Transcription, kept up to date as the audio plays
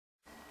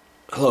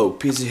Hello,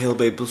 PC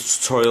Hillbaby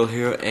tutorial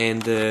here,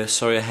 and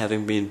sorry I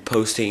haven't been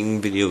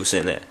posting videos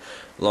in a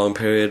long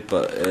period,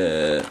 but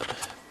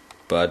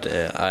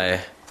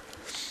I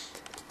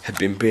have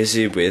been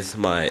busy with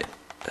my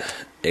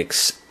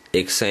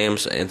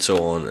exams and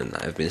so on, and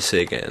I've been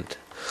sick and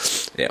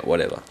yeah,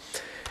 whatever.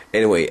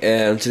 Anyway,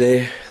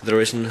 today there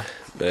isn't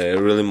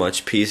really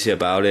much PC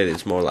about it.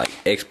 It's more like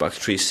Xbox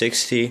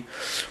 360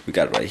 we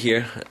got right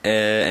here,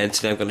 and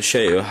today I'm gonna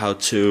show you how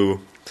to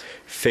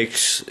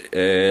fix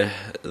the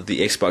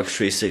Xbox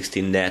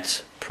 360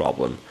 NAT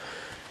problem.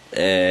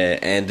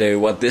 And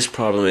what this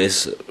problem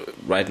is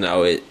right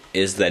now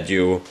is that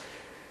it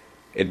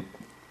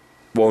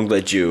won't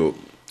let you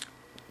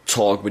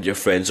talk with your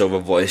friends over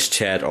voice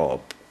chat or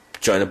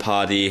join a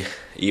party,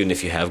 even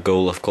if you have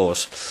goal, of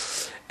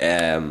course.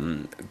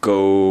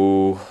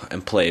 Go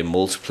and play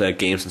multiplayer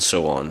games and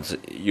so on.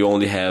 You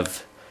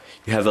have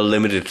a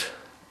limited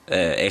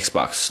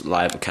Xbox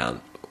Live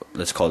account.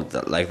 Let's call it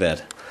like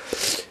that.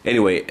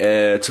 Anyway,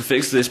 to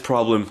fix this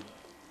problem,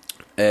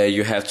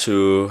 you have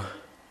to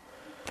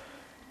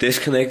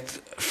disconnect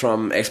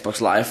from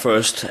Xbox Live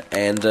first,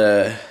 and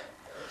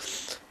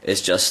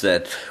it's just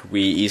that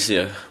we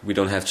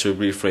don't have to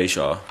refresh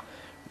or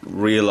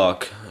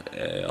relog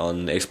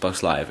on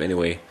Xbox Live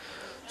anyway.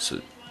 So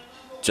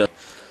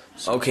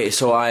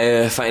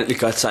I finally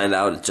got signed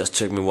out. It just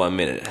took me 1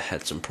 minute. I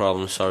had some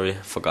problems. Sorry,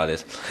 forgot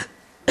it.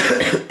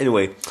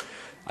 Anyway,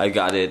 I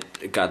got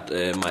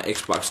my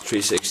Xbox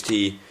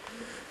 360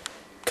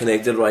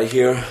 connected right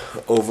here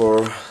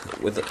over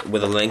with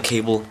a LAN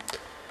cable,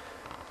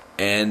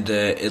 and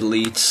it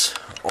leads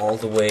all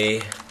the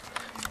way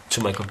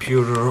to my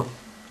computer,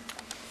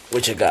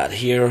 which I got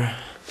here,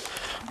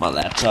 my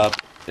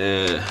laptop.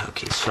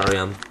 Okay, sorry,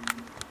 I'm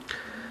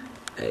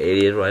an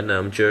idiot right now.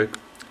 I'm a jerk.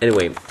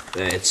 Anyway,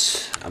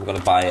 I'm gonna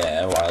buy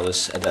a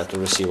wireless adapter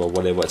receiver,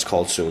 whatever it's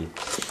called, soon.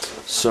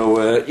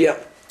 So yeah.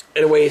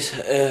 Anyways,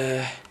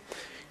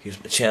 here's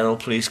my channel.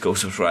 Please go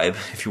subscribe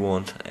if you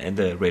want, and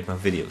rate my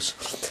videos.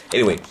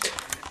 Anyway,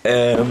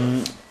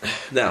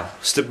 now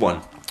step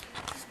 1.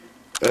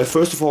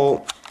 First of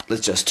all,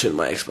 let's just turn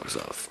my Xbox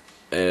off.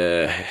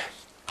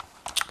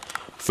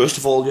 First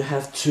of all, you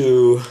have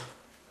to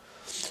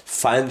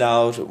find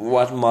out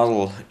what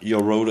model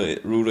your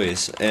router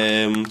is.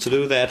 To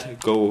do that,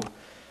 go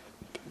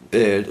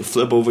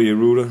flip over your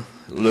router,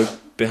 look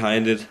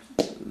behind it.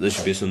 There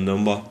should be some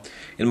number.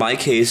 In my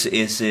case,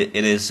 it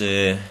is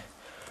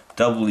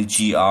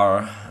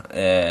WGR.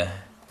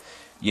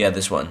 Yeah,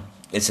 this one.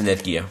 It's a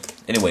Netgear.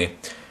 Anyway,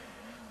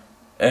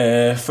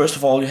 first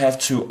of all, you have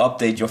to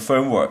update your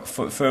firmware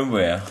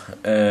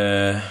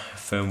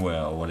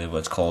or whatever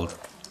it's called.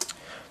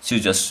 So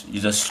you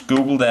just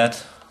Google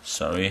that.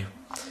 Sorry,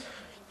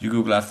 you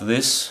Google after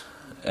this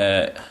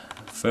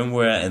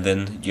firmware, and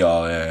then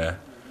your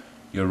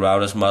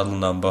router's model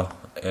number,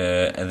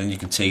 and then you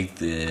can take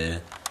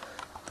the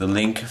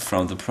link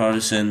from the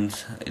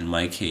producent. In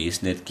my case,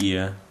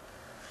 Netgear.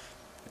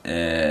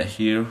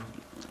 Here,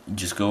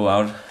 just go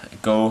and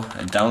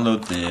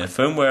download the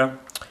firmware,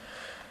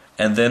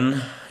 and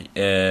then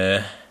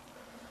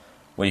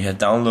when you have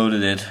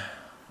downloaded it,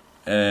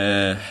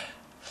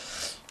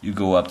 you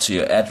go up to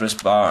your address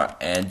bar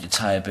and you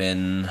type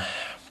in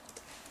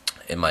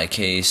my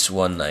case,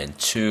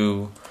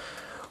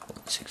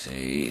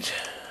 192.168.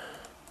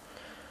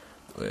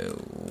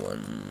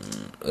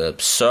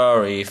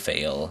 Sorry,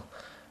 fail.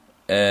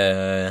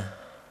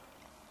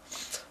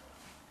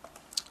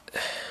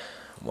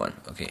 1,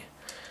 okay.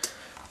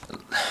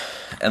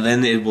 And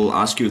then it will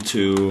ask you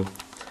to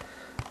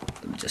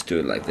just do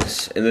it like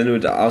this, and then it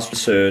will ask you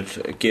to search,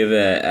 give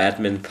an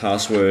admin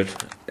password,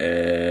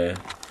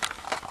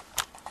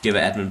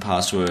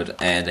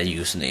 and a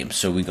username.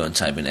 So we're gonna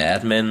type in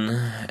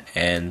admin,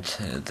 and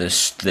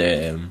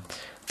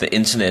the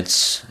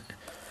internet's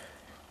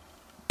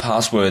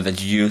password that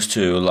you use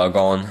to log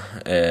on,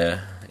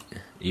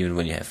 even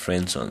when you have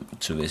friends on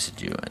to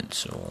visit you and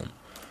so on.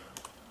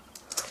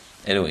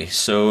 Anyway,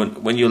 so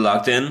when you're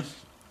logged in,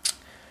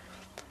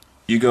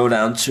 you go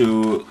down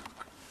to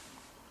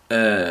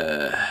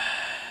the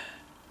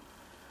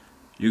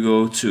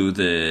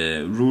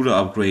router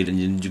upgrade,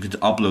 and you can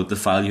upload the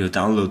file you have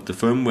downloaded, the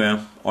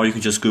firmware, or you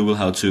can just Google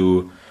how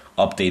to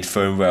update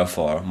firmware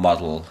for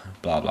model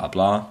blah blah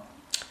blah.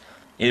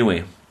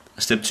 Anyway,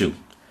 step 2.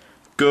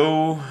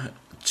 Go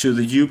to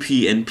the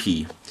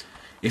UpNp.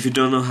 If you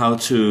don't know how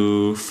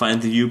to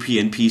find the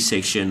UpNp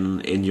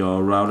section in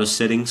your router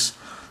settings,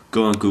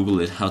 go and Google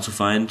it, how to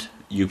find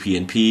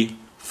UpNp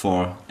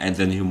and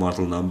then your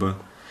model number.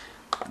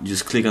 You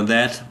just click on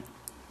that,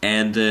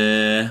 and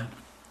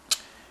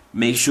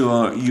make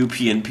sure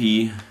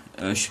UpNp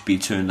should be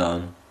turned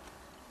on.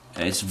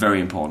 It's very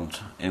important.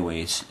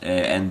 Anyways,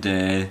 and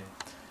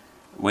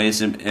when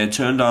it's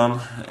turned on,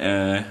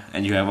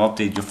 and you have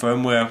updated your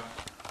firmware,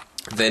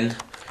 then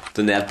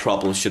the NAT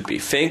problem should be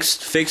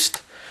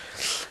fixed.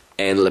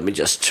 And let me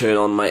just turn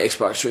on my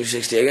Xbox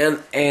 360 again,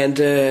 and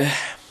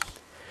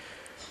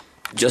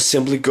just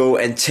simply go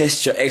and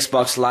test your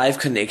Xbox Live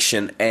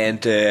connection, and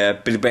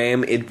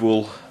bam, it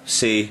will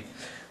say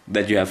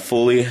that you have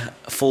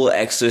full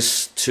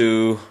access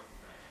to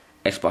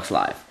Xbox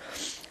Live.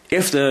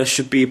 If there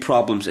should be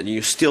problems and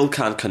you still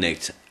can't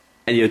connect,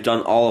 and you've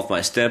done all of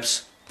my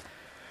steps,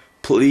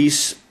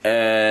 please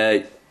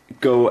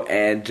go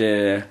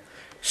and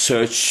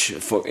search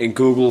for in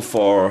Google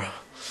for,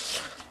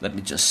 let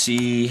me just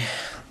see,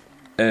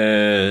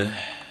 it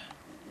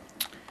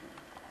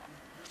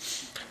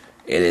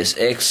is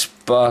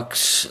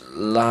Xbox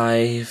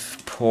Live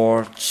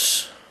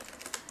ports.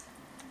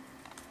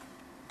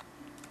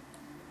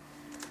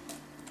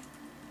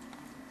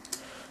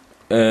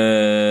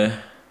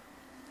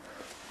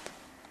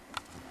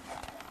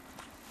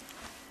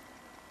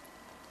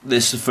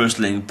 This is the first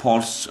link,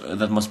 ports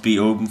that must be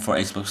open for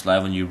Xbox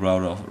Live on your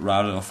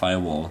router or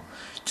firewall.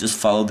 Just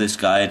follow this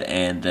guide,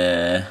 and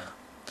it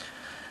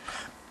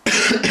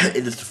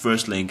is the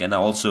first link, and I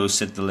also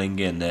set the link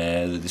in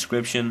the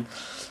description.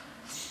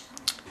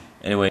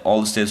 Anyway,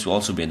 all the steps will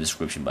also be in the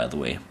description, by the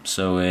way.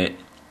 So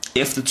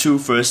if the 2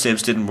 first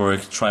steps didn't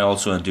work, try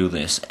also and do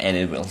this, and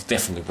it will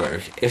definitely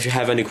work. If you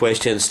have any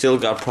questions, still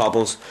got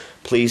problems,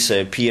 please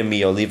PM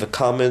me or leave a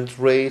comment,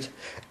 rate,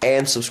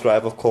 and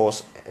subscribe, of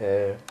course.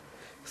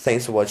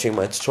 Thanks for watching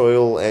my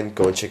tutorial, and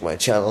go and check my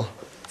channel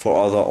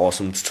for other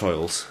awesome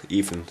tutorials,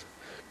 even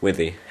when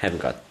they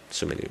haven't got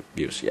so many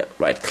views. Yeah,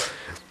 right.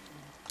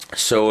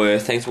 So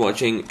thanks for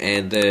watching,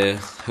 and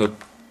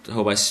hope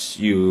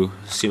you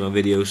see my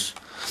videos,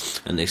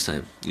 and next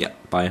time. Yeah,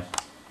 bye.